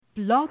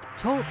Blog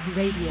Talk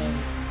Radio.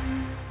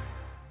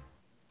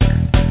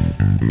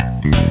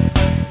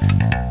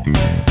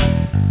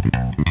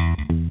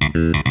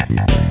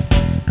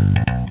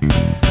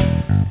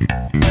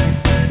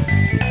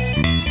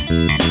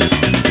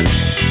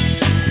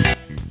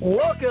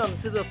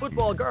 Welcome to the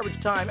Football Garbage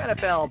Time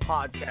NFL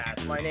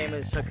podcast. My name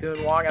is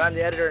Wong, and I'm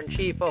the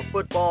editor-in-chief of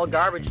Football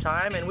Garbage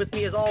Time. And with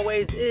me, as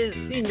always, is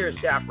senior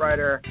staff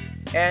writer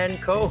and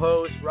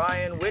co-host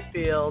Ryan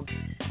Whitfield.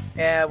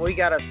 And we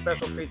got a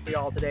special treat for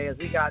y'all today, as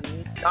we got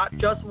not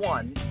just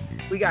one,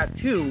 we got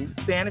two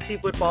fantasy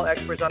football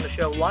experts on the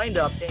show lined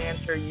up to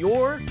answer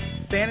your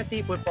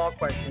fantasy football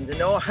questions. And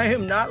no, I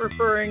am not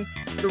referring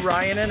to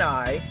Ryan and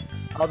I,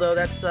 although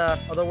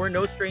we're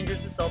no strangers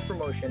to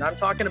self-promotion. I'm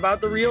talking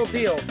about the real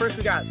deal. First,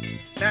 we got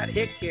Matt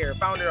Hicks here,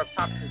 founder of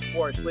Top to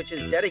Sports, which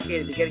is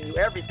dedicated to getting you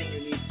everything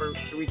you need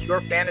to reach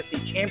your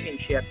fantasy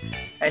championship.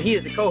 And he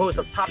is the co-host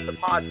of Top to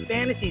Pod's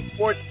Fantasy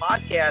Sports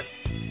Podcast.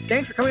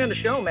 Thanks for coming on the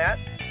show, Matt.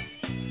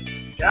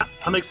 Yeah,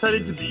 I'm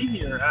excited to be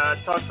here,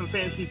 talk some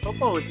fantasy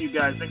football with you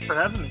guys. Thanks for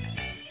having me.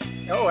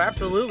 Oh,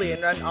 absolutely,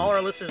 and all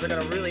our listeners are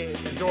going to really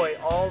enjoy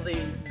all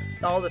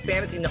the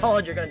fantasy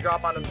knowledge you're going to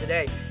drop on them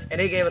today. And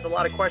they gave us a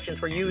lot of questions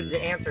for you to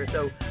answer,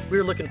 so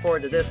we're looking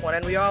forward to this one.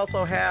 And we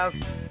also have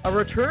a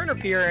return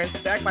appearance,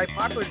 back by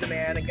popular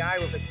demand, a guy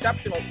with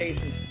exceptional taste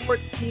in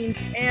sports teams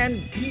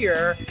and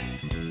beer,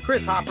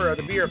 Kris Hopper of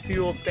the Beer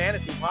Fueled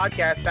Fantasy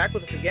Podcast, back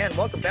with us again.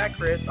 Welcome back,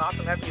 Kris.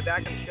 Awesome having you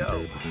back on the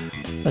show.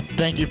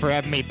 Thank you for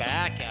having me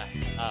back.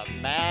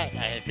 Matt,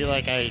 I feel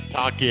like I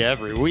talk to you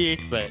every week,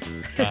 but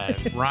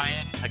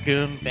Ryan,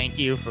 Hakoon, thank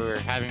you for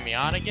having me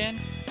on again.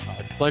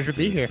 It's a pleasure to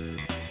be here.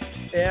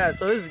 Yeah,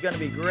 so this is going to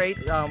be great.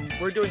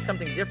 We're doing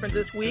something different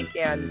this week,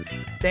 and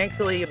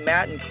thankfully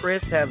Matt and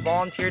Kris have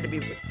volunteered to be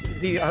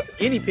the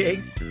guinea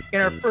pigs in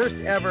our first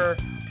ever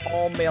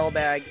all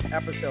mailbag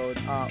episode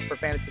for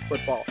fantasy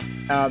football.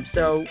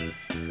 So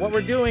what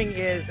we're doing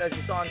is, as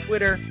you saw on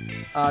Twitter,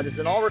 this is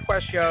an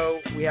all-request show.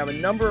 We have a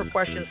number of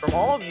questions from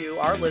all of you,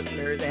 our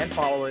listeners and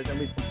followers, and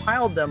we've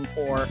compiled them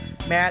for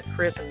Matt,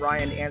 Kris, and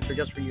Ryan to answer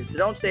just for you. So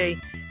don't say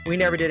we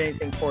never did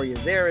anything for you.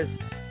 There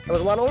was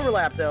a lot of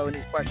overlap, though, in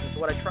these questions. So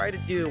what I tried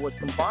to do was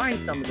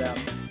combine some of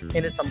them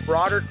into some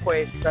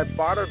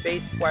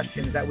broader-based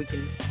questions that we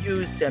can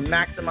use to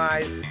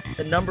maximize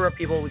the number of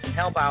people we can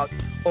help out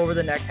over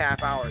the next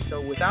half hour. So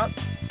without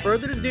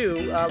further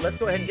ado, let's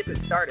go ahead and get this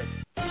started.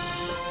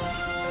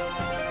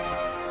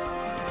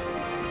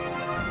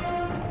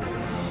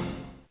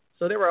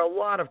 So there were a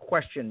lot of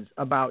questions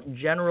about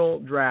general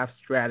draft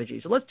strategy.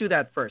 So let's do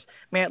that first.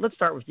 Matt, let's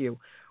start with you.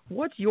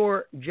 What's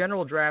your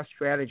general draft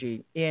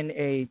strategy in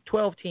a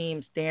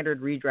 12-team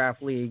standard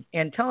redraft league?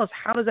 And tell us,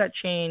 how does that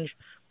change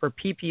for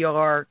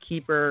PPR,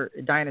 Keeper,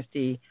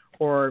 Dynasty,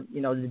 or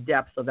the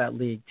depth of that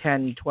league,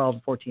 10,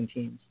 12, 14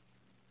 teams?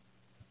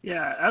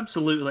 Yeah,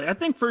 absolutely. I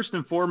think first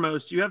and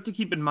foremost, you have to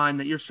keep in mind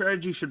that your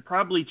strategy should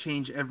probably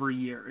change every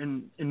year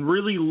and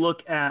really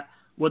look at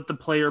what the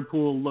player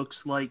pool looks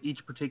like each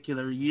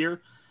particular year.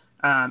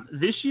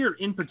 This year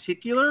in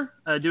particular,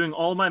 doing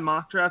all my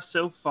mock drafts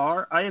so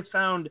far, I have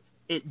found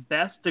it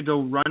best to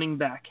go running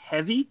back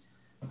heavy.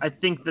 I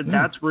think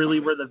that's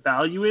really where the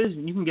value is,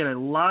 and you can get a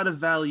lot of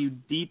value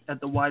deep at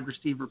the wide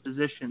receiver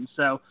position.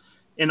 So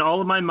in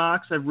all of my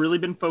mocks, I've really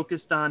been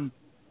focused on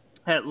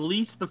at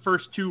least the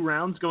first two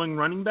rounds going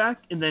running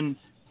back, and then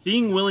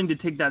being willing to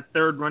take that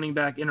third running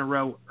back in a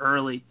row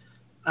early.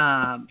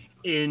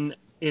 In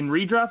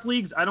redraft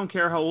leagues, I don't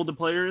care how old the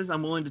player is.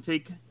 I'm willing to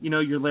take,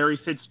 your Larry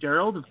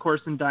Fitzgerald. Of course,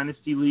 in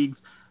dynasty leagues,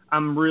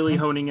 I'm really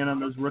honing in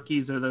on those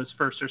rookies or those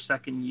first or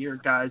second year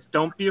guys.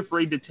 Don't be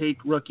afraid to take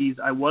rookies.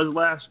 I was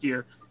last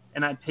year,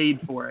 and I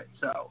paid for it.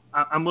 So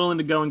I'm willing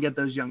to go and get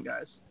those young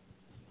guys.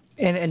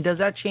 And does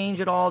that change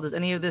at all? Does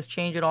any of this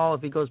change at all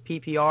if it goes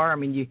PPR? I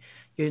mean,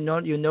 you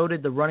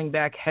noted the running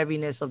back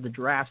heaviness of the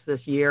drafts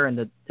this year and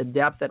the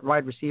depth at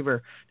wide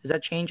receiver. Does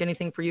that change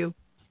anything for you?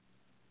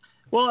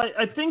 Well,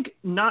 I think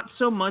not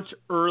so much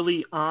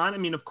early on. I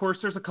mean, of course,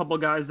 there's a couple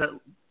guys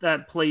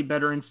that play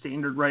better in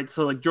standard, right?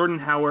 So like Jordan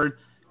Howard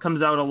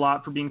comes out a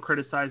lot for being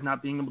criticized,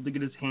 not being able to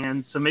get his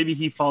hands. So maybe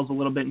he falls a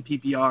little bit in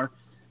PPR.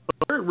 But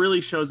where it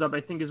really shows up,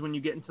 I think, is when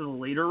you get into the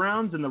later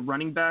rounds and the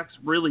running backs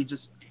really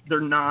just they're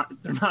not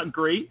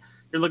great.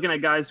 You're looking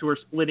at guys who are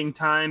splitting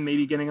time,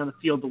 maybe getting on the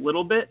field a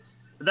little bit.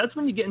 But that's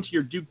when you get into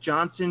your Duke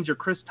Johnsons, your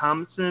Chris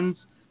Thompsons.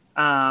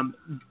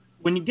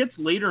 When it gets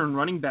later in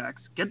running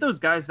backs, get those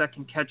guys that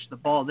can catch the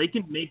ball. They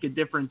can make a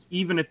difference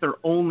even if they're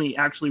only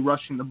actually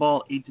rushing the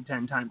ball 8 to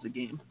 10 times a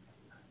game.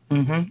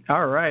 Mm-hmm.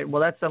 All right.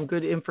 Well, that's some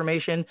good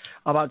information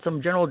about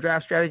some general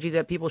draft strategy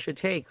that people should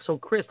take. So,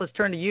 Kris, let's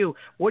turn to you.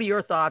 What are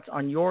your thoughts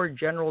on your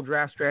general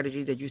draft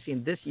strategy that you've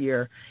seen this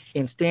year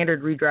in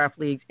standard redraft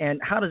leagues,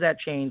 and how does that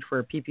change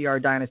for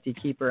PPR, Dynasty,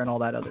 Keeper, and all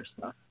that other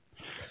stuff?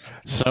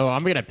 So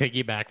I'm going to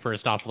piggyback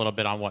first off a little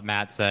bit on what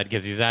Matt said,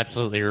 because he's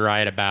absolutely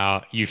right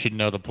about you should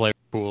know the player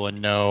pool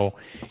and know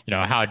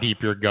how deep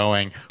you're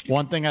going.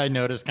 One thing I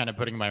noticed kind of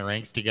putting my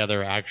ranks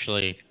together,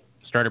 actually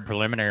started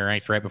preliminary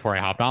ranks right before I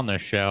hopped on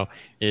this show,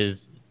 is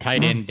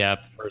tight end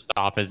depth, first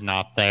off, is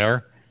not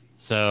there.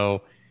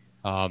 So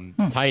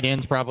Tight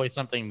end's probably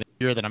something this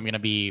year that I'm going to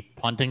be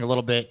punting a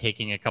little bit,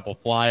 taking a couple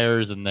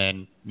flyers, and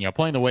then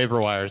playing the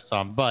waiver wire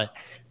some. But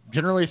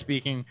generally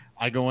speaking,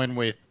 I go in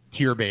with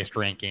tier-based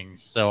rankings.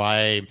 So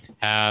I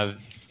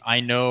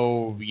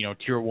know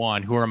tier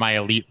 1, who are my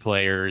elite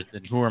players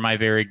and who are my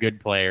very good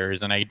players,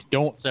 and I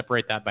don't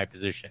separate that by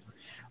position.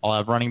 I'll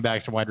have running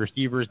backs and wide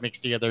receivers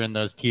mixed together in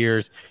those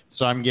tiers,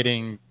 so I'm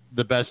getting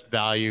the best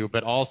value,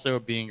 but also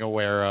being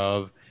aware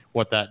of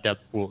what that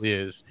depth pool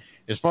is.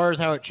 As far as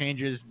how it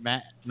changes,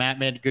 Matt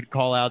made good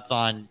call-outs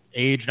on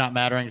age not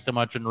mattering so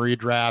much in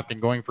redraft and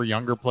going for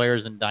younger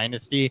players in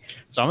Dynasty.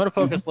 So I'm going to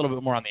focus a little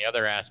bit more on the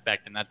other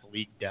aspect, and that's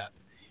league depth.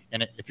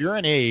 And if you're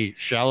in a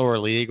shallower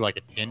league, like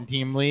a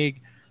 10-team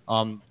league,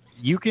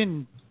 you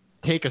can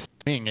take a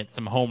swing at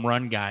some home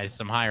run guys,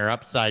 some higher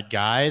upside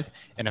guys,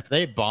 and if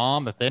they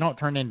bomb, if they don't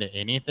turn into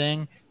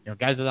anything,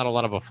 guys without a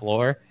lot of a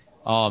floor,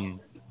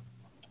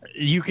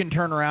 you can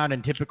turn around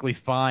and typically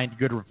find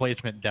good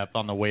replacement depth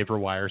on the waiver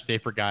wire,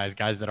 safer guys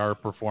that are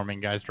performing,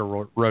 guys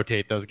to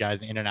rotate those guys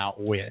in and out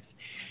with.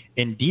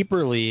 In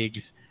deeper leagues,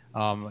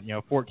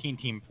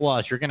 14-team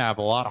plus, you're going to have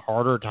a lot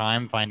harder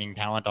time finding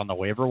talent on the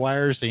waiver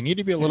wire, so you need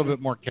to be a little bit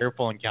more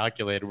careful and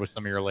calculated with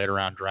some of your later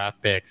round draft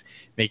picks,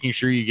 making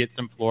sure you get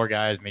some floor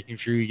guys, making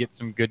sure you get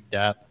some good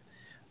depth,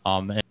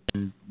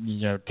 and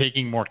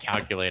taking more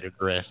calculated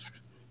risks.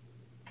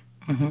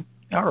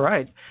 All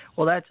right.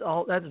 Well,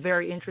 that's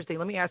very interesting.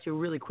 Let me ask you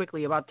really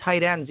quickly about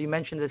tight ends. You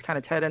mentioned this kind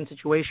of tight end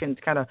situation.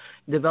 It's kind of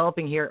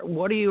developing here.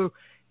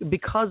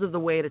 Because of the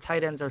way the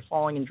tight ends are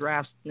falling in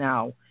drafts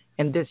now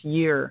and this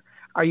year,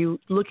 are you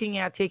looking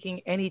at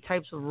taking any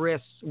types of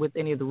risks with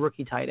any of the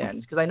rookie tight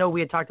ends? Because I know we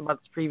had talked about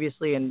this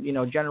previously, and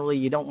generally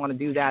you don't want to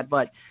do that,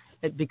 but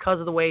because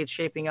of the way it's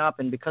shaping up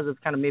and because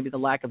of kind of maybe the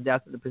lack of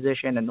depth at the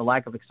position and the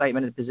lack of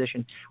excitement at the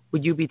position,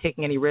 would you be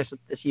taking any risks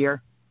this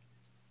year?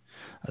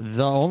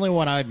 The only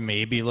one I'd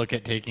maybe look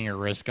at taking a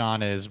risk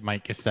on is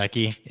Mike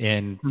Gesicki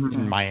in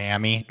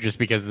Miami, just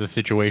because of the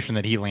situation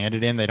that he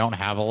landed in. They don't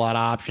have a lot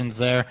of options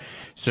there,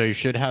 so you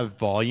should have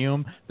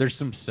volume. There's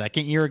some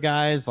second-year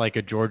guys like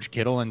a George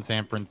Kittle in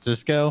San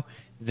Francisco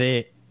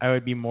that I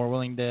would be more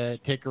willing to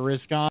take a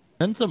risk on.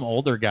 Then some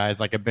older guys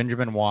like a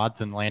Benjamin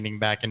Watson landing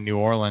back in New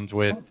Orleans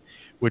with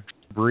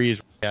Breeze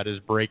at his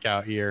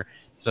breakout year.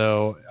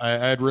 So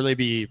I'd really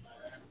be,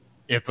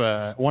 if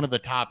one of the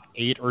top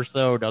 8 or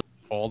so doesn't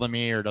fall to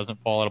me or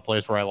doesn't fall at a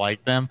place where I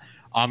like them,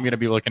 I'm going to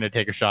be looking to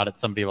take a shot at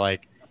somebody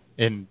like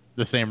in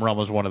the same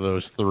realm as one of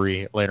those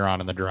 3 later on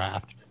in the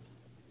draft.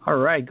 All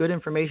right, good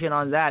information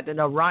on that. And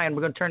now, Ryan,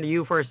 we're going to turn to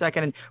you for a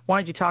second. And why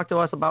don't you talk to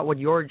us about what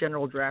your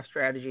general draft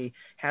strategy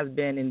has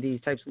been in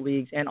these types of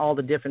leagues and all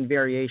the different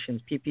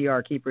variations,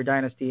 PPR, Keeper,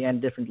 Dynasty, and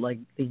different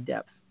league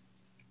depths?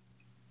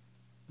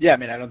 Yeah,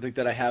 I don't think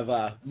that I have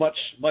much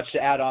to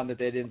add on that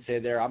they didn't say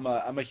there. I'm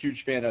a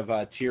huge fan of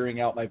tiering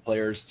out my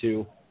players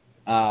too.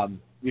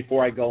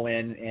 Before I go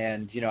in,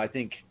 and I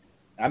think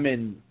I'm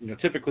in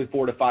typically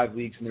 4 to 5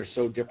 leagues, and they're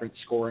so different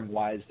scoring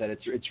wise that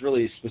it's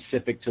really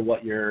specific to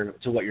what you're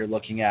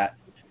looking at.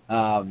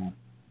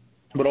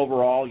 But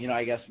overall,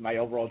 I guess my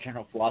overall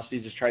general philosophy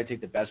is just try to take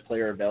the best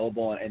player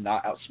available and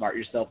not outsmart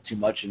yourself too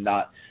much, and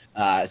not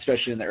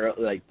especially in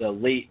the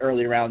late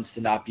early rounds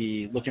to not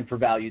be looking for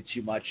value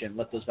too much and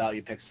let those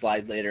value picks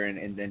slide later,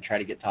 and then try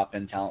to get top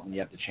end talent when you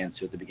have the chance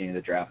to at the beginning of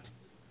the draft.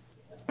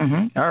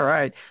 All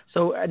right.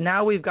 So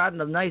now we've gotten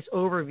a nice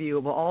overview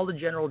of all the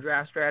general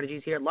draft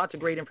strategies here. Lots of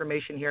great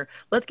information here.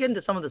 Let's get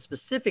into some of the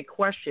specific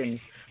questions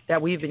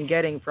that we've been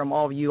getting from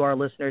all of you, our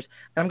listeners.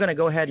 I'm going to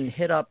go ahead and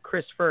hit up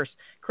Kris first.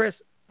 Kris,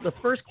 the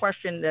first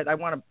question that I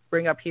want to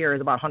bring up here is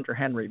about Hunter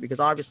Henry,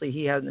 because obviously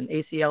he has an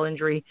ACL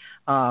injury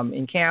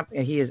in camp,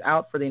 and he is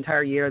out for the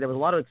entire year. There was a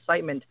lot of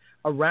excitement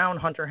around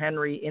Hunter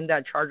Henry in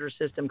that Chargers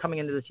system coming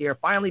into this year,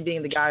 finally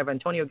being the guy of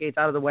Antonio Gates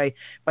out of the way,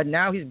 but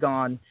now he's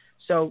gone.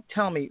 So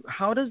tell me,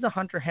 how does the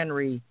Hunter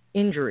Henry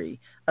injury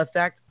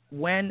affect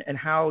when and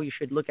how you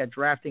should look at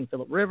drafting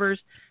Phillip Rivers?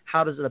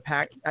 How does it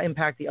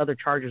impact the other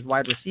Chargers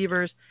wide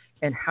receivers?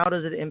 And how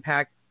does it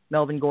impact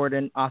Melvin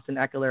Gordon, Austin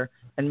Eckler,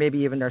 and maybe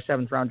even their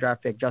 7th-round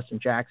draft pick, Justin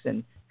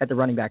Jackson, at the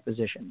running back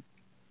position?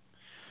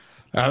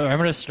 I'm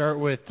going to start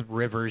with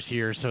Rivers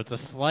here. So it's a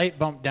slight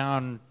bump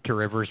down to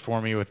Rivers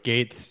for me with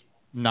Gates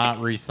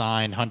not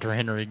re-signed, Hunter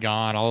Henry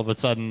gone. All of a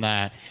sudden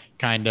that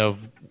kind of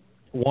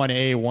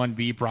 1A,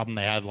 1B problem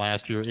they had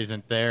last year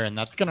isn't there, and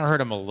that's going to hurt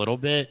them a little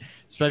bit,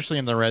 especially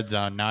in the red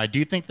zone. Now, I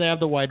do think they have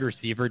the wide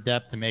receiver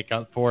depth to make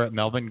up for it.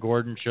 Melvin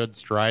Gordon showed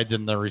strides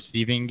in the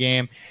receiving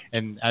game,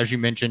 and as you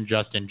mentioned,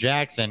 Justin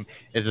Jackson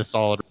is a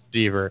solid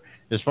receiver.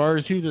 As far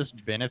as who this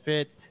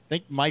benefits, I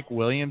think Mike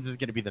Williams is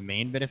going to be the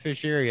main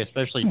beneficiary,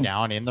 especially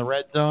down in the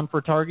red zone for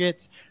targets.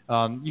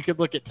 You could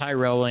look at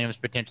Tyrell Williams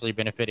potentially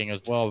benefiting as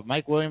well. But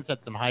Mike Williams had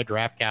some high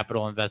draft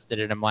capital invested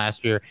in him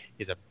last year.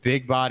 He's a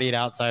big-bodied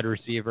outside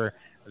receiver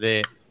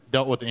that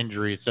dealt with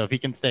injuries. So if he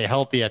can stay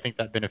healthy, I think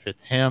that benefits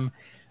him.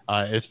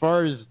 As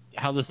far as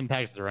how this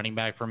impacts the running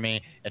back for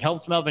me, it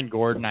helps Melvin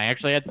Gordon. I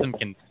actually had some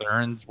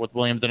concerns with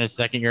Williams in his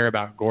second year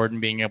about Gordon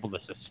being able to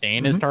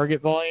sustain his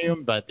target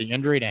volume, but the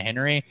injury to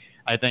Henry,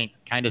 I think,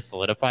 kind of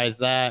solidifies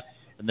that.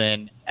 And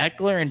then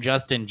Eckler and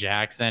Justin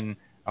Jackson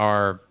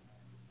are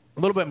a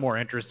little bit more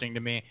interesting to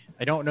me.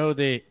 I don't know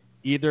that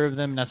either of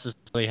them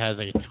necessarily has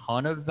a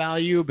ton of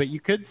value, but you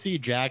could see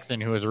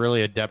Jackson, who is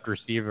really a depth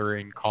receiver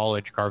in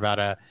college, carve out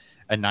a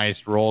nice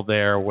role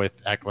there with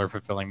Eckler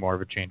fulfilling more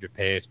of a change of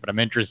pace. But I'm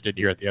interested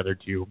to hear what the other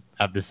two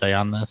have to say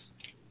on this.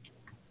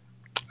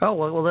 Oh,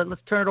 well,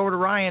 let's turn it over to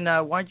Ryan.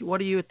 What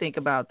do you think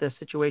about this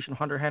situation,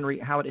 Hunter Henry,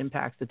 how it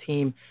impacts the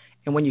team,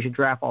 and when you should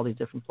draft all these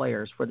different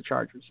players for the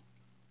Chargers?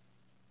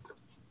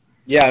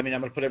 Yeah, I mean, I'm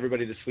going to put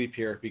everybody to sleep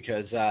here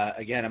because,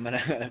 again, I'm going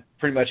to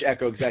pretty much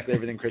echo exactly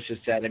everything Kris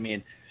just said. I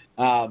mean,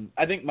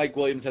 I think Mike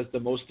Williams has the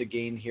most to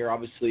gain here,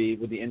 obviously,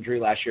 with the injury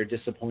last year,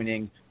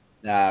 disappointing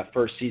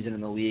first season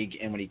in the league,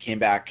 and when he came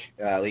back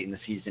late in the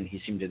season, he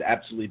seemed to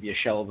absolutely be a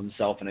shell of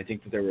himself, and I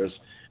think that there was,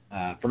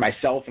 for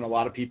myself and a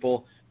lot of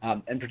people,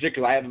 in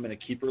particular, I have him in a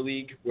keeper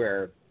league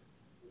where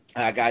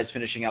guys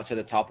finishing outside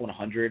the top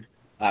 100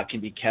 can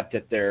be kept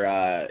at their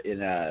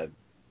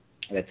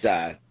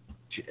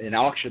an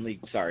auction league.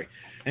 Sorry,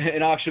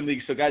 an auction league.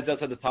 So guys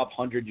outside the top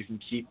 100 you can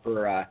keep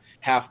for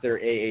half their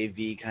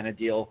AAV kind of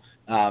deal.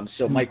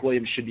 So Mike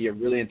Williams should be a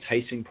really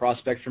enticing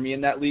prospect for me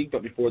in that league.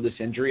 But before this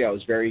injury, I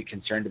was very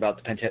concerned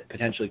about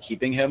potentially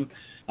keeping him,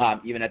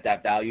 even at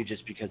that value,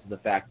 just because of the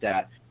fact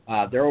that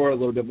there were a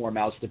little bit more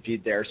mouths to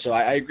feed there. So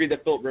I agree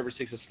that Philip Rivers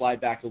takes a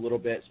slide back a little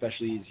bit,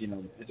 especially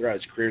throughout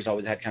his career, he's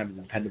always had kind of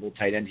a dependable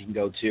tight end he can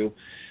go to.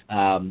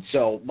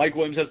 So Mike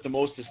Williams has the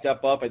most to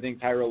step up. I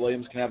think Tyrell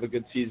Williams can have a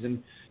good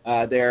season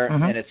there,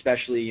 and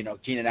especially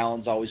Keenan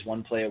Allen's always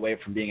one play away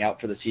from being out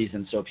for the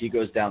season. So if he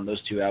goes down,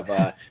 those two have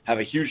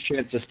a huge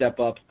chance to step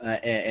up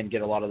and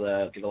get a lot of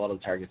the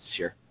targets this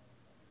year.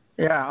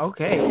 Yeah.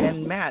 Okay.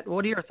 And Matt,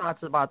 what are your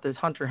thoughts about this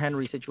Hunter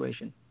Henry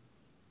situation?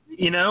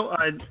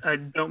 I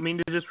don't mean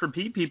to just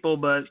repeat people,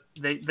 but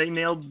they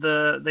nailed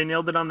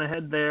it on the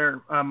head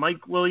there.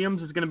 Mike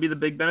Williams is going to be the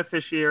big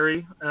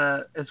beneficiary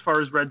as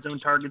far as red zone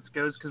targets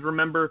goes, because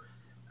remember,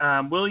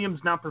 Williams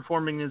not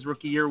performing his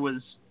rookie year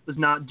was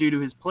not due to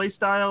his play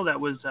style. That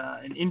was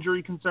an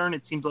injury concern.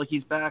 It seems like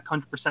he's back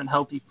 100%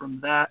 healthy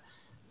from that.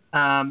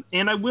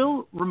 And I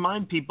will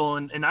remind people,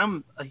 and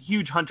I'm a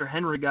huge Hunter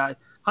Henry guy,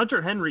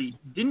 Hunter Henry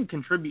didn't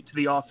contribute to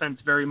the offense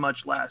very much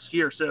last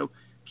year, so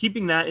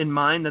keeping that in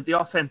mind, that the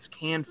offense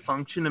can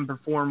function and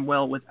perform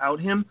well without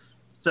him.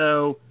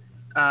 So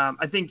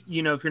I think,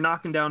 if you're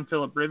knocking down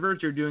Philip Rivers,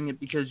 you're doing it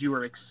because you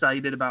were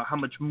excited about how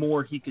much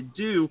more he could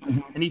do.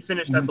 And he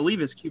finished, I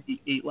believe, as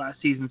QB8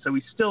 last season. So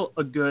he's still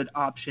a good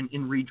option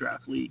in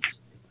redraft leagues.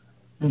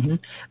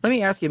 Let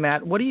me ask you,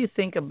 Matt, what do you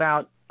think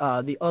about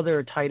the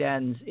other tight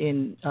ends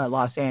in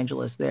Los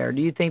Angeles there?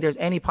 Do you think there's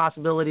any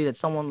possibility that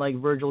someone like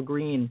Virgil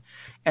Green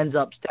ends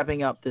up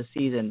stepping up this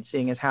season,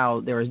 seeing as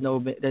how there's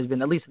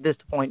been, at least at this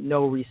point,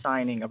 no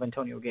re-signing of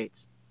Antonio Gates?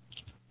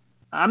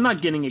 I'm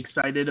not getting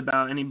excited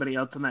about anybody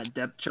else on that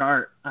depth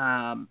chart.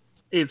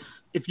 If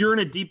you're in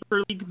a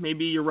deeper league,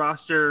 maybe you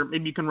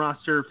can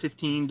roster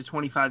 15 to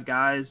 25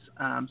 guys,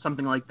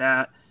 something like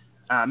that.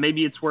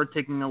 Maybe it's worth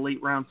taking a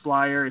late round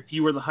flyer. If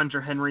you were the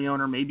Hunter Henry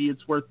owner, maybe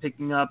it's worth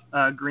picking up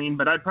Green,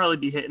 but I'd probably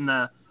be hitting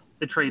the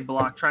trade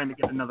block trying to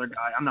get another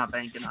guy. I'm not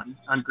banking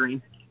on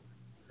Green.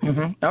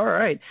 All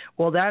right.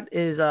 Well, that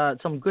is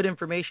some good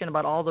information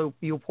about all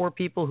you poor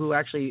people who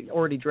actually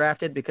already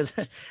drafted, because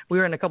we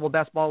were in a couple of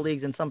best ball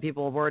leagues and some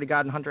people have already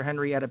gotten Hunter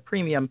Henry at a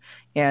premium.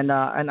 And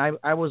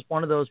I was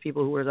one of those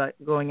people who was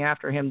going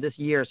after him this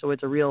year. So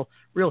it's a real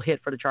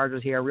hit for the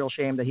Chargers here. A real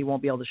shame that he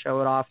won't be able to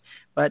show it off.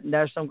 But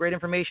there's some great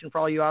information for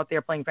all you out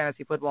there playing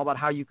fantasy football about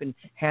how you can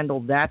handle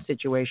that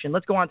situation.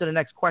 Let's go on to the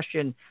next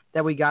question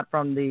that we got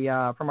from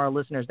our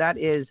listeners. That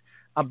is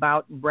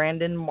about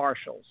Brandon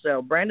Marshall.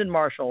 So Brandon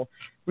Marshall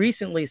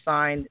recently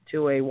signed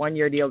to a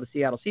one-year deal with the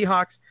Seattle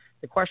Seahawks.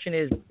 The question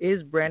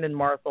is Brandon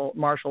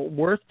Marshall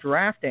worth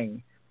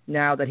drafting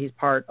now that he's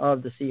part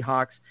of the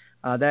Seahawks?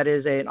 That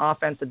is an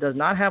offense that does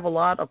not have a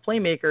lot of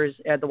playmakers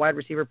at the wide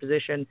receiver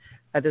position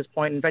at this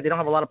point. In fact, they don't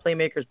have a lot of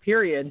playmakers,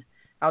 period,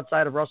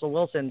 outside of Russell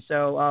Wilson.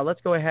 So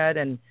let's go ahead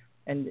and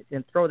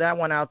throw that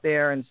one out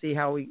there and see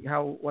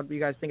what you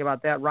guys think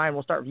about that. Ryan,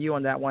 we'll start with you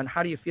on that one.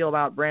 How do you feel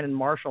about Brandon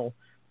Marshall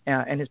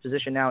and his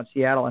position now in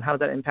Seattle, and how does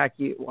that impact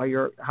you,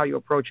 how you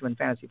approach him in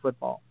fantasy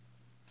football?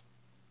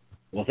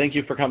 Well, thank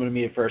you for coming to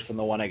me first on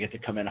the one I get to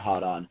come in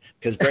hot on,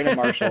 because Brandon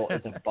Marshall is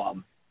a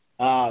bum.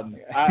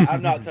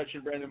 I'm not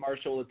touching Brandon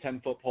Marshall with a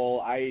 10-foot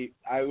pole. I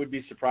would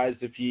be surprised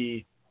if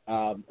he,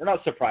 or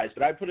not surprised,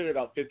 but I put it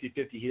about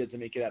 50-50 he doesn't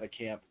make it out of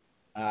camp.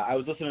 I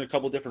was listening to a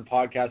couple different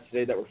podcasts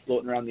today that were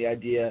floating around the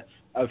idea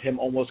of him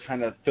almost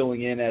kind of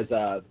filling in as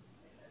a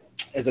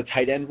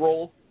tight end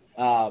role.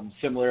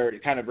 Similar,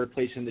 kind of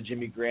replacing the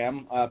Jimmy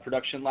Graham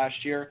production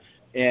last year.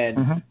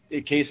 And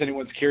in case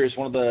anyone's curious,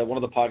 one of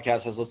the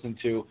podcasts I was listening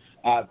to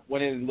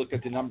went in and looked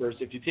at the numbers.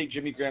 If you take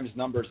Jimmy Graham's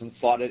numbers and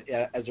slot it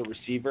as a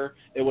receiver,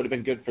 it would have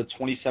been good for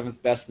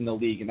 27th best in the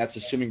league, and that's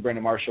assuming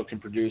Brandon Marshall can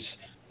produce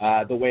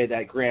the way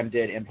that Graham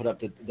did and put up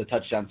the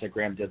touchdowns that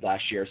Graham did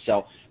last year.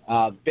 So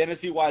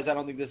fantasy-wise, I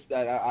don't think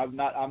I'm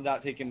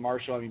not taking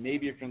Marshall. I mean,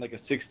 maybe if you're in like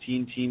a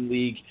 16-team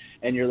league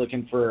and you're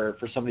looking for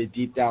somebody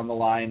deep down the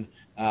line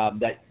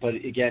But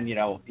again,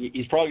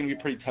 he's probably going to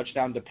be pretty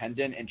touchdown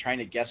dependent, and trying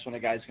to guess when a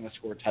guy's going to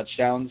score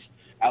touchdowns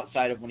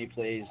outside of when he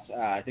plays.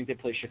 I think they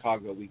play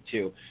Chicago week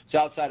 2. So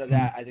outside of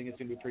that, I think it's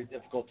going to be pretty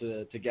difficult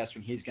to guess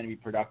when he's going to be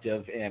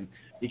productive. And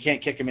you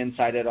can't kick him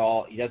inside at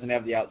all. He doesn't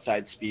have the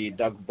outside speed.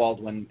 Doug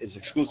Baldwin is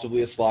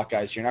exclusively a slot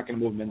guy, so you're not going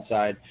to move him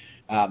inside.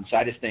 So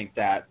I just think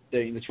that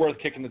it's worth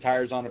kicking the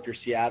tires on if you're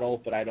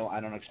Seattle, but I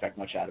don't expect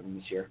much out of him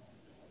this year.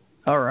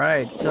 All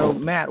right. So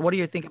Matt, what do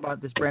you think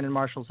about this Brandon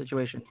Marshall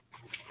situation?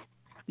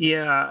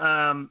 Yeah,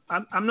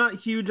 I'm not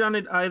huge on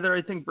it either.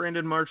 I think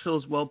Brandon Marshall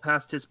is well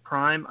past his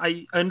prime.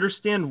 I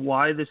understand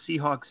why the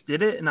Seahawks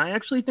did it, and I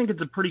actually think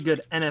it's a pretty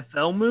good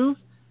NFL move,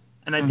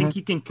 and I think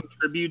he can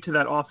contribute to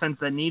that offense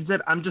that needs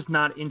it. I'm just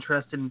not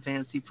interested in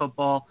fantasy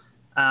football.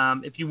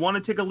 If you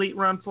want to take a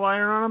late-round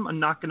flyer on him, I'm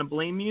not going to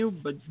blame you,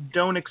 but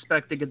don't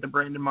expect to get the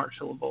Brandon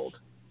Marshall of old.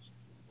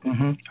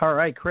 All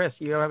right, Kris,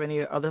 you have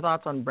any other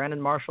thoughts on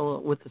Brandon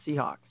Marshall with the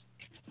Seahawks?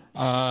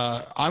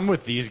 I'm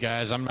with these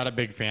guys. I'm not a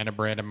big fan of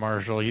Brandon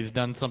Marshall. He's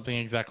done something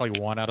exactly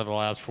one out of the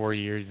last 4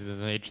 years. He's in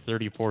his age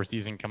 34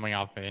 season coming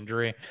off an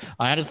injury.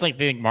 I honestly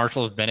think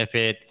Marshall's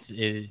benefit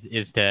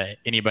is to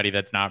anybody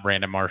that's not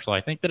Brandon Marshall.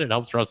 I think that it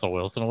helps Russell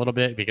Wilson a little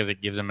bit because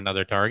it gives him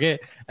another target.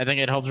 I think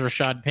it helps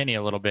Rashad Penny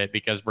a little bit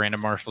because Brandon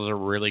Marshall is a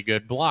really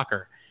good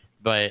blocker.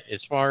 But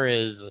as far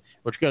as,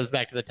 which goes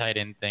back to the tight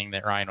end thing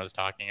that Ryan was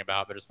talking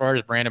about, but as far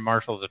as Brandon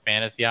Marshall as a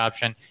fantasy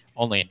option,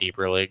 only in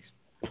deeper leagues.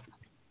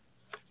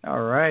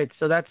 All right,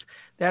 so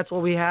that's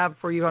what we have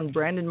for you on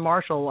Brandon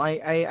Marshall.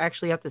 I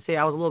actually have to say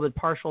I was a little bit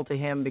partial to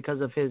him because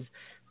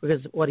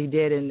what he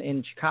did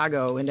in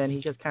Chicago, and then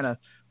he just kind of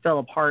fell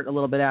apart a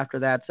little bit after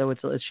that. So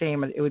it's a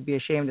shame. It would be a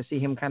shame to see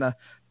him kind of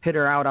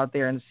pitter out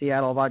there in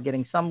Seattle about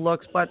getting some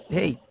looks. But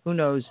hey, who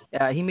knows?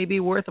 He may be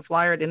worth a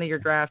flyer at the end of your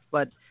draft,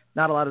 but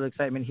not a lot of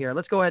excitement here.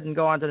 Let's go ahead and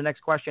go on to the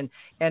next question.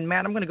 And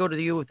Matt, I'm going to go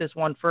to you with this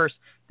one first.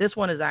 This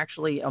one is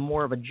actually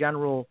more of a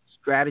general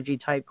strategy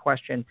type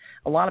question.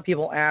 A lot of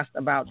people asked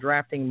about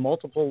drafting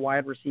multiple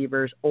wide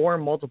receivers or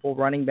multiple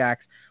running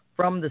backs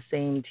from the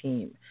same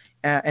team.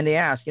 And they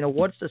asked,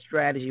 what's the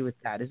strategy with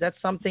that? Is that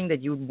something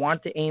that you would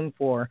want to aim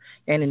for?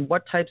 And in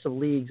what types of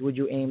leagues would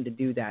you aim to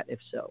do that, if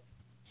so?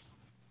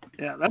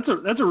 Yeah,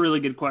 that's a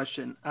really good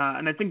question.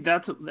 And I think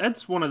that's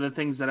one of the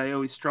things that I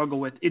always struggle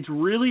with. It's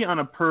really on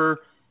a per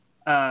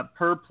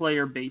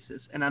player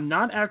basis. And I'm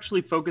not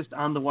actually focused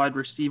on the wide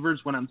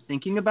receivers when I'm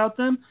thinking about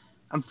them.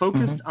 I'm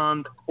focused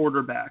on the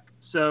quarterback.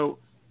 So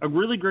a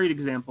really great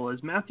example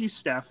is Matthew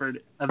Stafford,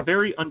 a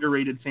very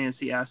underrated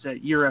fantasy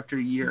asset year after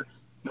year.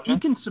 He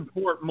can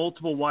support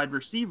multiple wide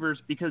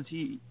receivers because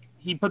he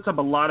puts up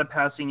a lot of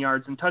passing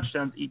yards and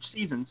touchdowns each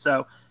season.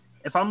 So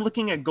if I'm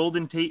looking at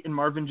Golden Tate and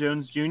Marvin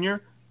Jones Jr.,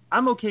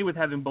 I'm okay with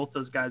having both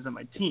those guys on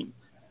my team.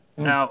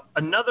 Now,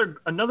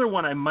 another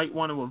one I might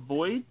want to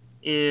avoid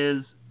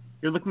is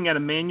you're looking at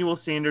Emmanuel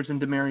Sanders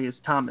and Demaryius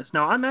Thomas.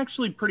 Now, I'm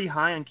actually pretty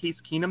high on Case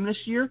Keenum this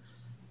year,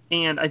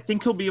 and I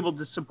think he'll be able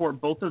to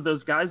support both of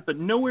those guys, but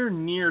nowhere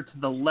near to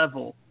the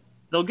level.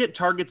 They'll get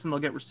targets and they'll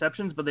get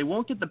receptions, but they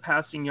won't get the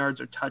passing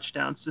yards or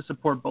touchdowns to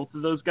support both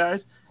of those guys.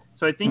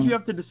 So I think you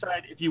have to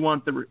decide if you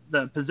want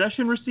the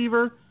possession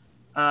receiver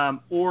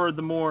or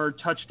the more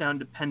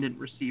touchdown-dependent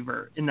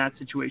receiver in that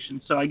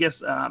situation. So I guess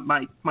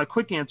my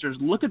quick answer is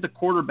look at the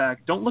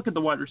quarterback. Don't look at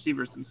the wide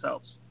receivers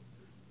themselves.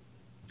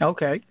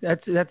 Okay,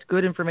 that's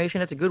good information.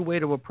 That's a good way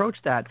to approach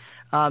that.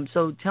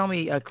 So tell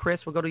me, Kris,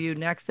 we'll go to you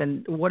next.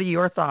 And what are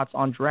your thoughts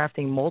on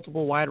drafting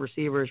multiple wide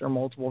receivers or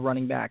multiple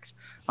running backs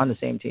on the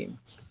same team?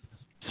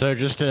 So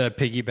just to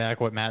piggyback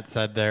what Matt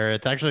said there,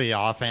 it's actually the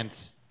offense,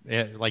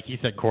 like he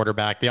said,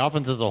 quarterback. The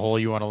offense as a whole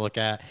you want to look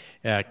at.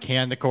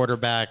 Can the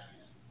quarterback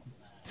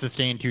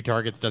sustain 2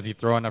 targets? Does he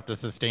throw enough to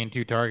sustain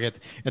 2 targets?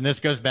 And this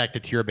goes back to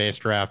tier-based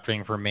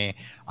drafting for me.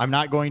 I'm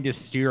not going to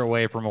steer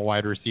away from a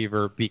wide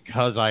receiver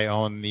because I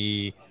own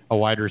a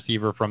wide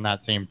receiver from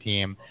that same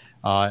team,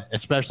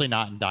 especially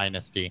not in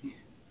Dynasty.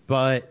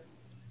 But,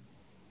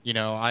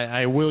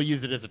 I will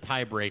use it as a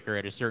tiebreaker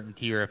at a certain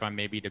tier if I'm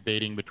maybe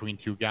debating between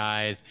 2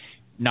 guys,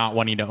 not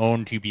wanting to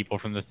own 2 people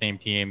from the same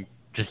team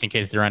just in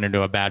case they run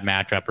into a bad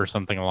matchup or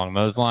something along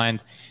those lines.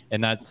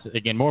 And that's,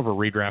 again, more of a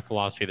redraft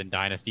philosophy than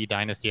Dynasty.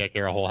 Dynasty, I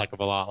care a whole heck of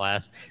a lot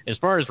less. As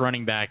far as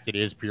running backs, it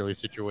is purely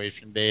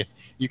situation-based.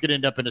 You could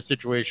end up in a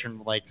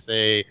situation like,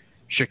 say,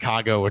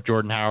 Chicago with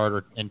Jordan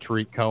Howard and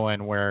Tariq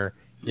Cohen where,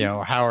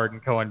 Howard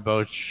and Cohen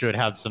both should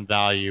have some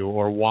value,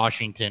 or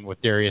Washington with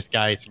Darius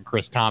Geis and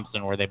Chris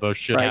Thompson where they both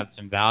should have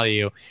some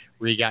value,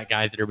 where you got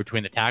guys that are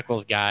between the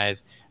tackles guys,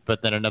 but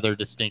then another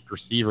distinct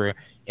receiver.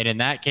 And in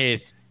that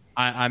case,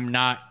 I'm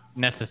not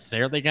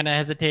necessarily going to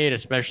hesitate,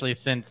 especially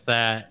since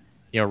that,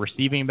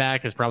 receiving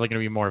back is probably going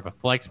to be more of a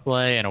flex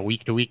play and a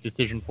week-to-week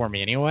decision for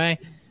me anyway.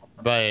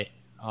 But,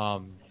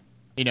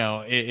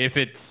 if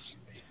it's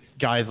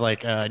guys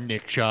like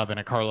Nick Chubb and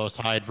a Carlos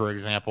Hyde, for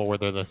example, where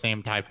they're the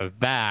same type of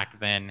back,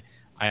 then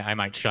I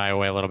might shy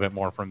away a little bit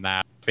more from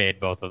that,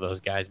 fade both of those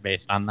guys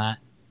based on that.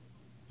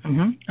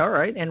 All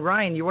right. And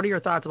Ryan, what are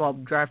your thoughts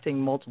about drafting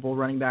multiple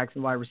running backs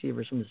and wide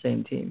receivers from the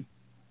same team?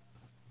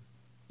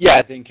 Yeah,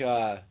 I think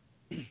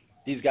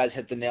these guys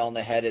hit the nail on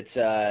the head.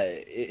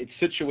 It's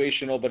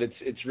situational, but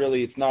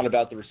it's not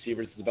about the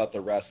receivers. It's about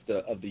the rest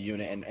of the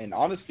unit. And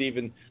honestly,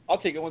 even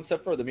I'll take it one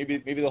step further. Maybe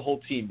the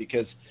whole team,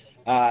 because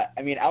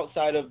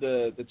outside of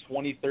the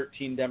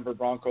 2013 Denver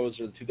Broncos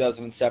or the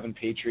 2007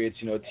 Patriots,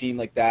 a team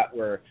like that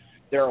where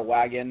they're a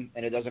wagon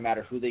and it doesn't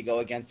matter who they go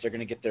against, they're going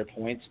to get their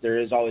points. There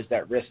is always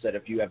that risk that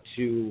if you have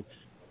two,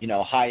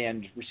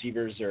 high-end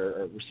receivers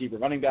or receiver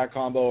running back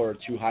combo, or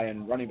two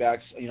high-end running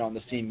backs, on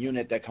the same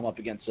unit that come up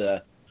against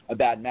a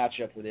bad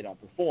matchup where they don't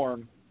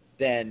perform,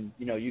 then,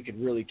 you could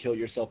really kill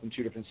yourself in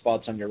two different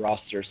spots on your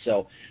roster.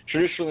 So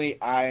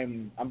traditionally,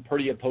 I'm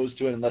pretty opposed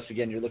to it unless,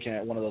 again, you're looking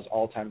at one of those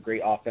all-time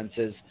great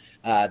offenses.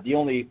 The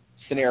only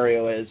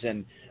scenario is,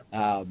 and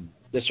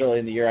this early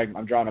in the year,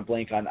 I'm drawing a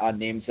blank on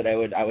names that I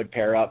would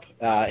pair up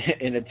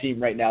in a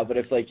team right now. But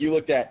if, you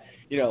looked at,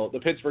 the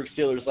Pittsburgh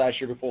Steelers last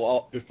year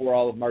before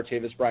all of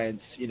Martavis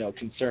Bryant's,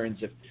 concerns,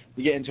 if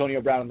you get Antonio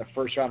Brown in the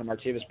first round and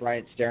Martavis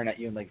Bryant staring at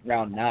you in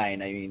round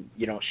 9,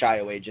 you don't shy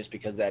away just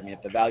because of that.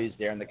 If the value's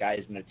there and the guy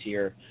is in a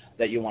tier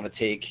that you want to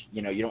take,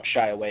 you don't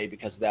shy away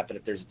because of that. But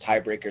if there's a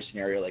tiebreaker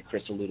scenario like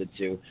Kris alluded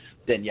to,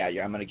 then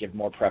I'm going to give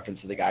more preference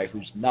to the guy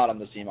who's not on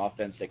the same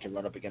offense that can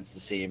run up against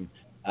the same,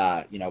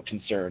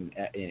 concern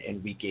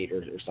in week 8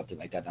 or something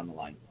like that down the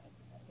line.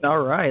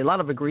 All right. A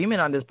lot of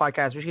agreement on this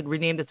podcast. We should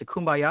rename this the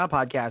Kumbaya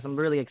podcast. I'm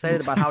really excited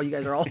about how you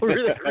guys are all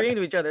really agreeing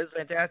to each other. It's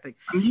fantastic.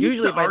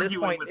 Usually by this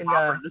point in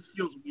this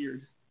feels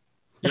weird.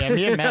 Yeah,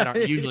 me and Matt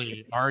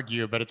usually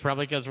argue, but it's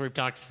probably because we've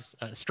talked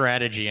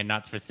strategy and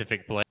not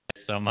specific plays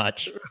so much.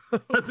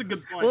 That's a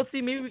good point. Well,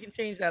 see, maybe we can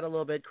change that a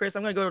little bit. Kris,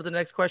 I'm going to go to the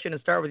next question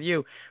and start with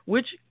you.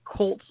 Which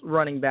Colts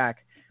running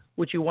back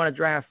would you want to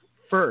draft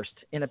first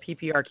in a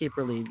PPR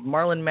keeper league?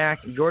 Marlon Mack,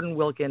 Jordan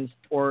Wilkins,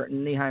 or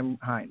Nyheim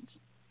Hines?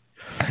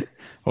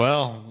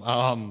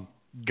 Well,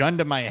 gun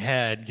to my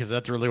head, because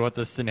that's really what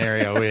this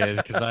scenario is,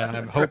 because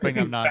I'm hoping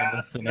I'm not in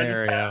this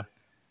scenario.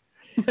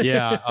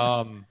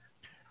 Yeah,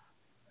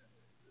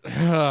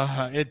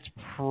 it's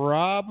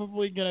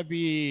probably going to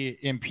be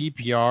in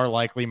PPR,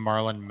 likely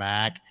Marlon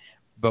Mack,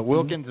 but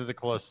Wilkins is a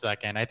close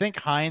second. I think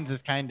Hines is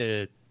kind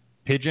of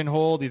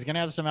pigeonholed. He's going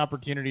to have some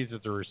opportunities as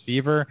a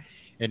receiver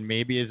and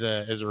maybe as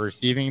a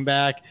receiving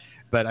back,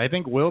 but I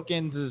think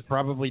Wilkins is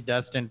probably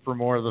destined for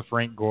more of the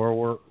Frank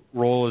Gore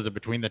role as a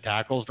between the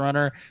tackles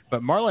runner,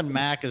 but Marlon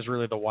Mack is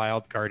really the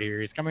wild card here.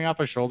 He's coming off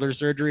a shoulder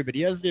surgery, but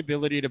he has the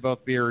ability to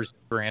both be a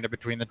receiver and a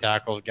between the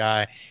tackles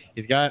guy.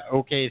 He's got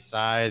okay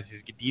size.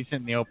 He's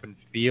decent in the open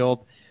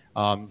field.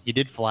 He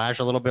did flash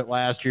a little bit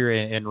last year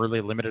in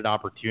really limited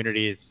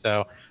opportunities,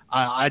 so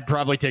I'd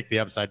probably take the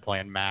upside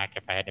playing Mack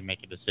if I had to make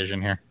a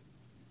decision here.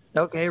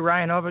 Okay,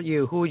 Ryan, how about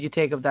you? Who would you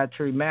take of that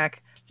tree,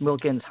 Mack,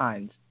 Wilkins,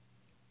 Hines?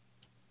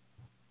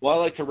 Well,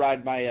 I like to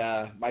ride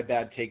my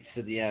bad takes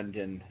to the end,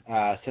 and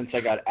since I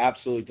got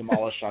absolutely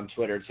demolished on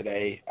Twitter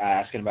today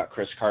asking about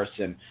Chris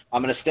Carson,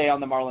 I'm going to stay on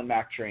the Marlon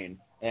Mack train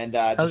and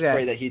just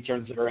pray that he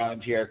turns it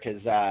around here,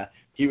 because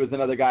he was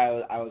another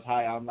guy I was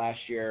high on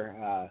last year.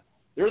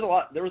 There was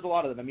a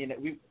lot of them.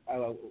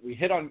 We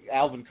hit on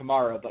Alvin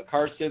Kamara, but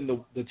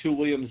Carson, the two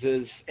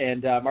Williamses,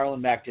 and Marlon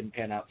Mack didn't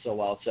pan out so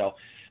well. So,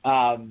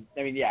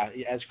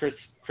 as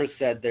Kris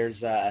said,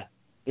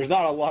 there's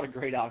not a lot of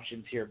great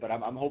options here, but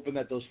I'm hoping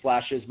that those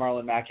flashes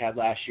Marlon Mack had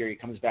last year, he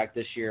comes back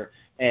this year,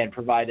 and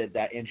provided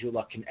that Andrew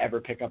Luck can ever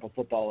pick up a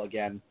football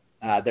again,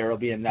 there will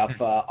be enough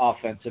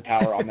offensive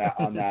power on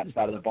that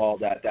side of the ball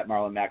that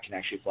Marlon Mack can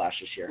actually flash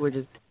this year. Which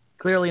is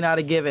clearly not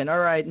a given. All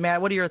right,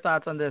 Matt, what are your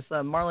thoughts on this?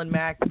 Marlon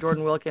Mack,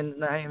 Jordan Wilkins,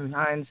 Nyheim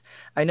Hines.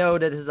 I know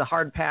that this is a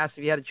hard pass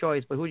if you had a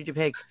choice, but who did you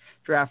pick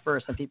draft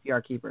first on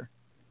PPR keeper?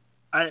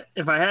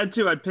 If I had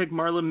to, I'd pick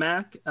Marlon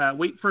Mack,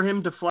 wait for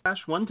him to flash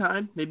one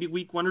time, maybe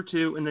week 1 or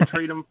 2, and then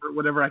trade him for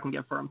whatever I can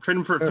get for him. Trade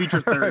him for a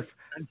future third.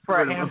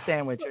 For a ham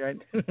sandwich, right?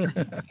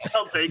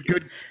 I'll take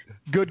it.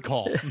 Good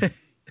call.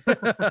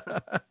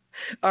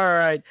 All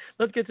right.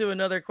 Let's get to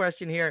another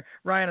question here.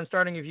 Ryan, I'm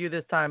starting with you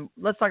this time.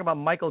 Let's talk about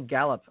Michael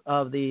Gallup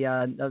of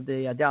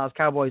the Dallas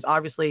Cowboys.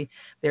 Obviously,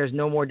 there's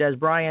no more Des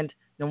Bryant,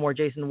 no more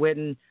Jason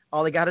Witten.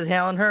 All they got is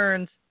Alan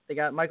Hearns. They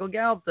got Michael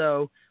Gallup,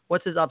 though.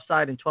 What's his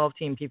upside in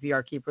 12-team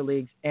PPR keeper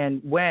leagues, and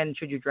when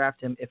should you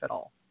draft him, if at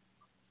all?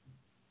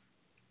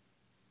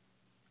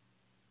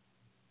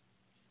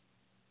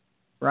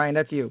 Ryan,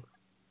 that's you.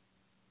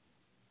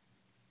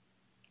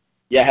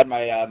 Yeah, I had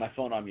my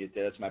phone on mute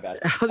there. That's my bad.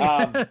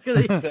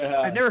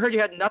 I've never heard you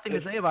had nothing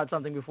to say about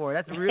something before.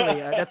 That's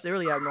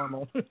really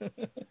abnormal.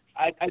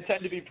 I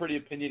tend to be pretty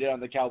opinionated on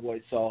the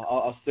Cowboys, so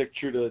I'll stick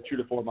true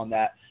to form on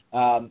that.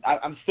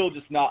 I'm still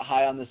just not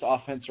high on this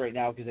offense right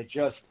now because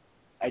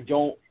I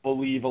don't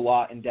believe a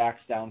lot in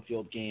Dak's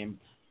downfield game.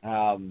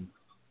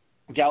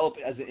 Gallup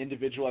as an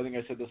individual, I think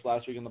I said this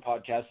last week on the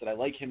podcast, that I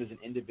like him as an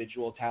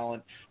individual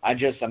talent. I'm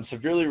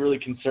severely really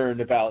concerned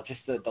about just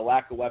the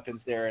lack of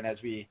weapons there. And as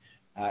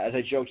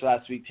I joked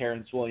last week,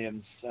 Terrence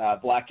Williams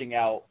blacking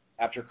out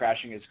after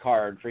crashing his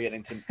car and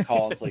forgetting to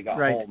call until he got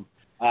home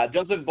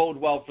doesn't bode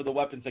well for the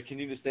weapons that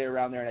continue to stay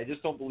around there. And I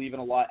just don't believe in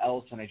a lot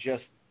else. And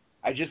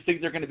I just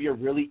think they're going to be a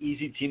really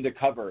easy team to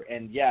cover.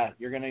 And yeah,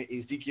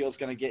 Ezekiel's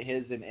going to get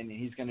his, and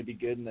he's going to be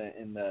good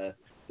in the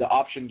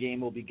option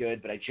game will be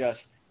good. But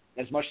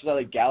as much as I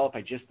like Gallup,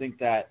 I just think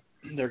that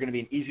they're going to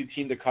be an easy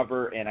team to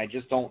cover, and I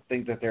just don't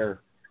think that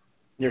their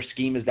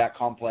scheme is that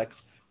complex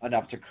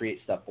enough to create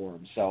stuff for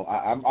him. So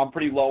I'm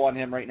pretty low on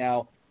him right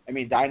now. I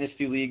mean,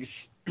 dynasty leagues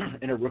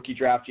in a rookie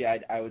draft, yeah,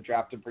 I would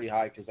draft him pretty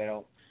high because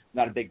I'm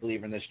not a big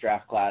believer in this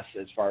draft class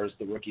as far as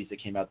the rookies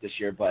that came out this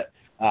year. But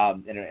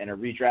in a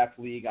redraft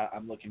league,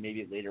 I'm looking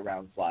maybe at later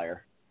round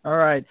flyer. All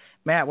right.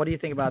 Matt, what do you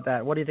think about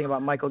that? What do you think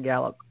about Michael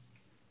Gallup?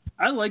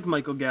 I like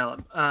Michael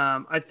Gallup.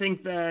 I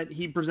think that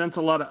he presents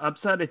a lot of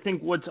upside. I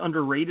think what's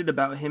underrated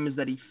about him is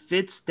that he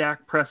fits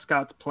Dak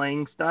Prescott's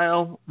playing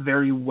style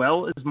very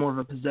well as more of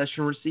a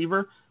possession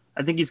receiver.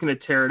 I think he's going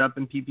to tear it up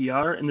in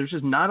PPR, and there's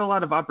just not a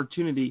lot of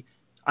opportunity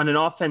on an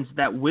offense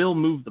that will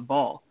move the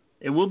ball.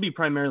 It will be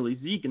primarily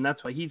Zeke, and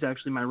that's why he's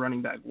actually my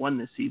running back one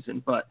this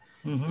season. But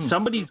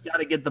somebody's got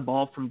to get the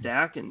ball from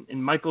Dak, and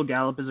Michael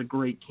Gallup is a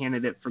great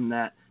candidate from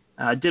that.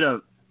 Did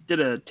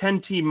a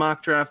 10-team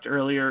mock draft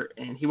earlier,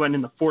 and he went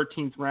in the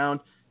 14th round.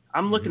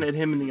 I'm looking at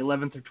him in the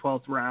 11th or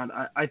 12th round.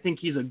 I think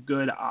he's a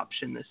good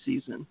option this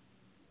season.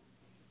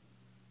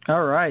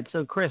 All right.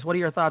 So, Kris, what are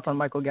your thoughts on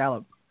Michael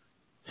Gallup?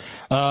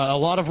 A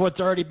lot of what's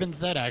already been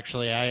said,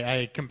 actually.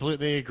 I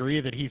completely agree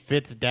that he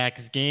fits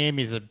Dak's game.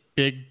 He's a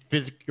big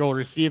physical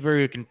receiver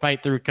who can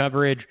fight through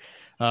coverage.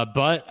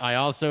 But I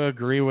also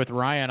agree with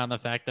Ryan on the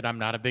fact that I'm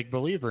not a big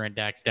believer in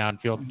Dak's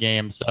downfield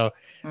game. So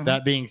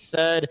that being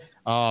said,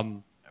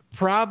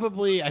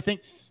 probably I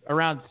think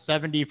around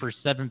 70 for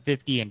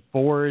 750 and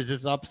 4 is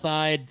his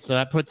upside. So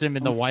that puts him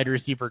in the wide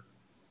receiver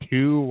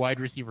 2,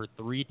 wide receiver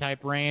 3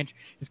 type range.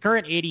 His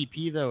current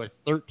ADP, though, is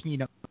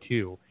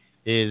 1302.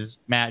 Is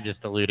Matt just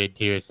alluded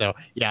to. So,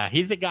 yeah,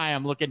 he's a guy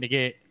I'm looking to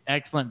get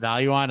excellent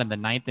value on in the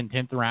 9th and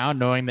 10th round,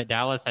 knowing that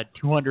Dallas had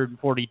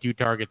 242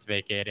 targets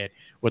vacated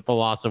with the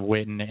loss of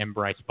Witten and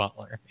Bryce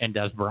Butler and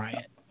Des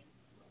Bryant.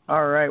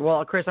 All right.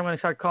 Well, Kris, I'm going to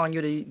start calling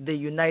you the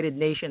United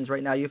Nations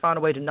right now. You found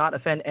a way to not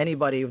offend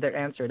anybody with their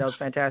answer. That was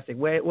fantastic.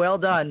 Well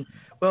done.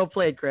 Well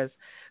played, Kris.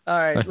 All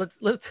right,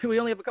 let's. We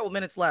only have a couple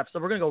minutes left, so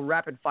we're going to go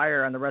rapid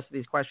fire on the rest of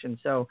these questions.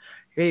 So,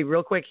 hey,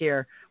 real quick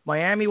here,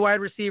 Miami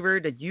wide receiver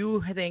that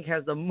you think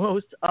has the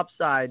most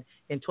upside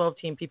in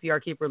 12-team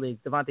PPR keeper leagues: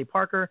 Devontae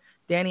Parker,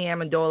 Danny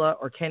Amendola,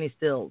 or Kenny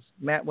Stills.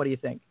 Matt, what do you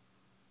think?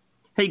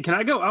 Hey, can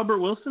I go Albert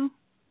Wilson?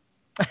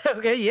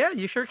 Okay, yeah,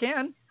 you sure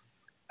can.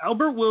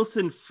 Albert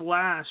Wilson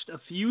flashed a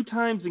few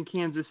times in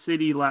Kansas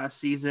City last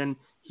season.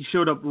 He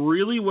showed up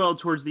really well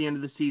towards the end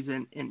of the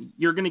season, and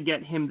you're going to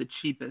get him the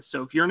cheapest.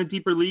 So if you're in a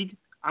deeper league,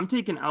 I'm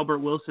taking Albert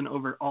Wilson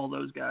over all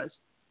those guys.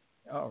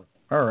 Oh,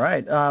 all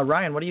right.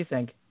 Ryan, what do you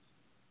think?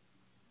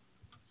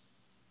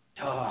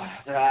 I'm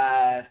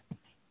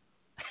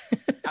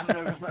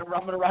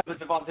gonna ride with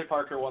Devontae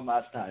Parker one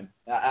last time.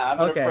 I'm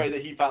gonna pray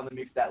that he finally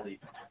makes that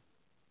leap.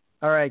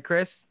 All right,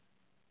 Kris.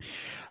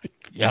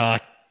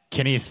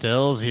 Kenny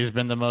Stills, he's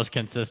been the most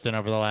consistent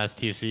over the last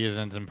 2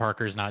 seasons, and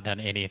Parker's not done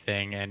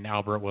anything. And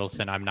Albert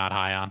Wilson, I'm not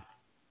high on.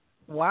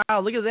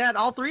 Wow, look at that.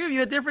 All three of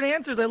you had different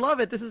answers. I love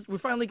it. We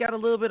finally got a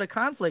little bit of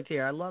conflict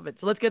here. I love it.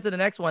 So let's get to the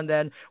next one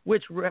then.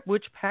 Which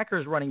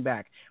Packers running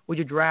back would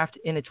you draft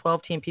in a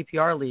 12-team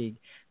PPR league?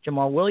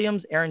 Jamal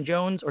Williams, Aaron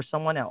Jones, or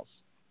someone else?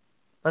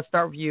 Let's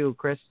start with you,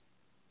 Kris.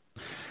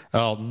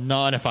 Oh,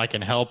 none if I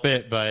can help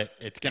it, but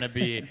it's going to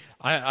be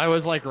 – I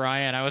was like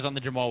Ryan. I was on the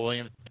Jamal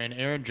Williams, and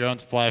Aaron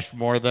Jones flashed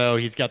more, though.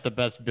 He's got the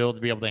best build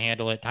to be able to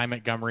handle it. Ty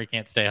Montgomery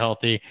can't stay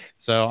healthy,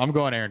 so I'm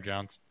going Aaron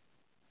Jones.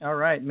 All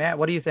right, Matt,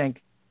 what do you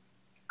think?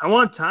 I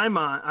want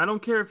Tymont. I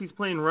don't care if he's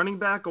playing running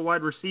back or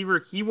wide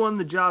receiver. He won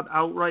the job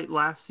outright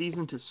last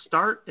season to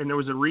start, and there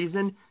was a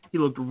reason. He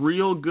looked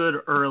real good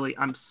early.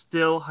 I'm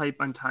still hype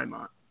on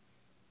Tymont.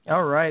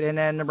 All right, and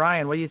then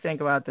Ryan, what do you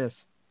think about this?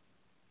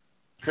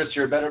 Kris,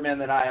 you're a better man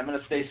than I. I'm going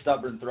to stay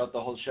stubborn throughout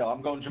the whole show.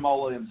 I'm going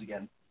Jamal Williams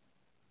again.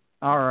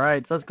 All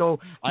right, so let's go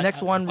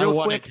next one real quick.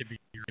 I want it to be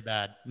really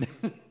bad.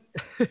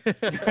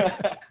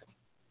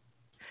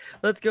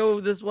 Let's go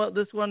this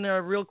one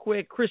real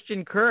quick.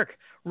 Christian Kirk,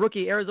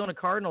 rookie, Arizona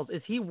Cardinals.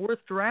 Is he worth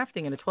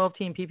drafting in a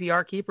 12-team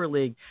PPR keeper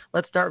league?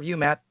 Let's start with you,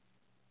 Matt.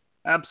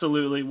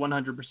 Absolutely,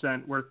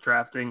 100% worth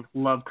drafting.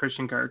 Love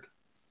Christian Kirk.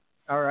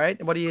 All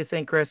right. What do you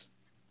think, Kris?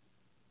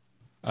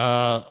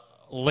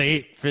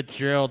 Late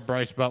Fitzgerald,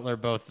 Bryce Butler,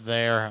 both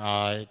there.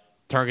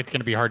 Target's going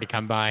to be hard to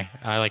come by.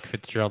 I like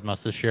Fitzgerald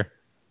most this year.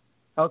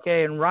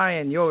 Okay, and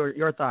Ryan,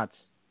 your thoughts?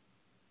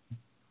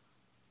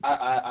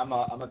 I'm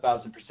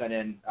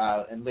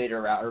 1,000% in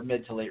later round or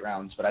mid to late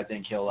rounds, but I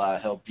think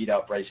he'll beat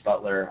out Bryce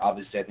Butler.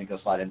 Obviously, I think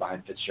he'll slide in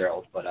behind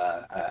Fitzgerald, but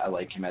I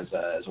like him as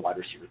a wide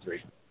receiver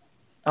 3.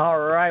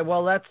 All right.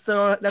 Well, that's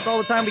all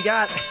the time we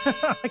got.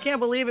 I can't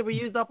believe it. We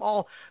used up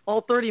all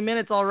 30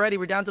 minutes already.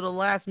 We're down to the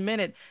last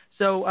minute.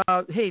 So,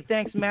 hey,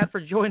 thanks, Matt,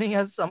 for joining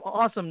us. Some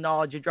awesome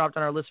knowledge you dropped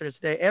on our listeners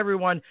today.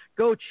 Everyone,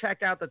 go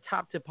check out the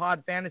Top to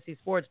Pod Fantasy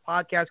Sports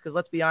Podcast because,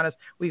 let's be honest,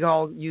 we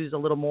all use a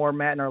little more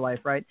Matt in our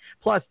life, right?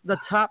 Plus, the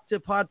Top to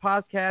Pod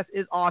Podcast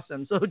is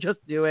awesome, so just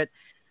do it.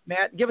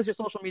 Matt, give us your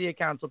social media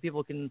account so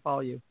people can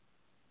follow you.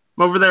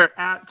 I'm over there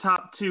at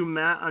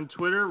Top2Matt on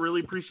Twitter.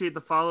 Really appreciate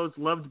the follows.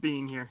 Loved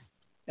being here.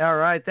 All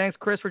right. Thanks,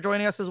 Kris, for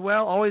joining us as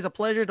well. Always a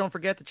pleasure. Don't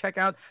forget to check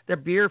out their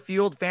Beer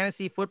Fueled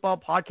Fantasy Football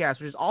Podcast,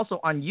 which is also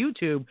on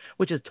YouTube,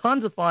 which is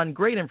tons of fun,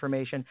 great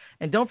information.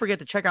 And don't forget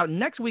to check out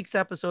next week's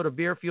episode of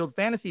Beer Fueled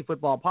Fantasy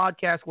Football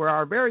Podcast, where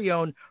our very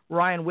own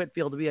Ryan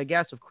Whitfield will be a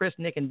guest of Kris,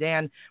 Nick, and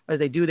Dan as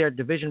they do their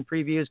division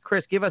previews.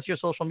 Kris, give us your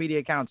social media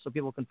accounts so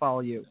people can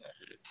follow you.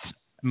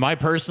 My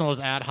personal is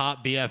at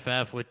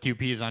HotBFF with 2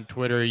 P's on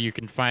Twitter. You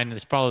can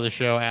follow the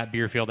show at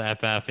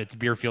BeerfieldFF. It's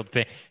Beerfield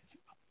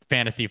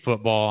Fantasy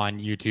Football on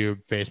YouTube,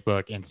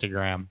 Facebook,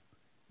 Instagram.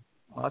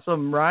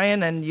 Awesome.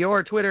 Ryan, and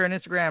your Twitter and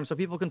Instagram so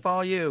people can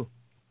follow you.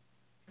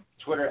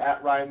 Twitter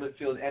at Ryan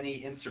Whitfield,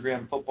 any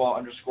Instagram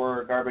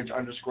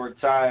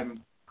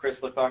football_garbage_time. Kris,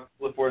 look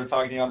forward to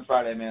talking to you on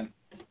Friday, man.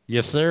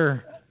 Yes,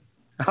 sir.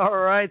 All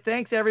right.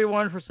 Thanks,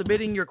 everyone, for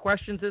submitting your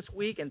questions this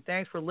week, and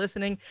thanks for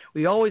listening.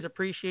 We always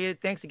appreciate it.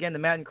 Thanks again to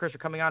Matt and Kris for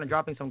coming on and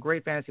dropping some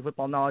great fantasy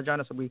football knowledge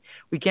on us. We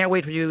can't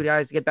wait for you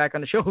guys to get back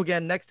on the show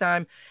again next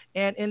time.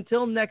 And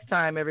until next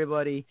time,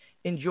 everybody,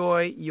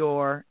 enjoy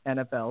your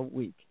NFL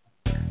week.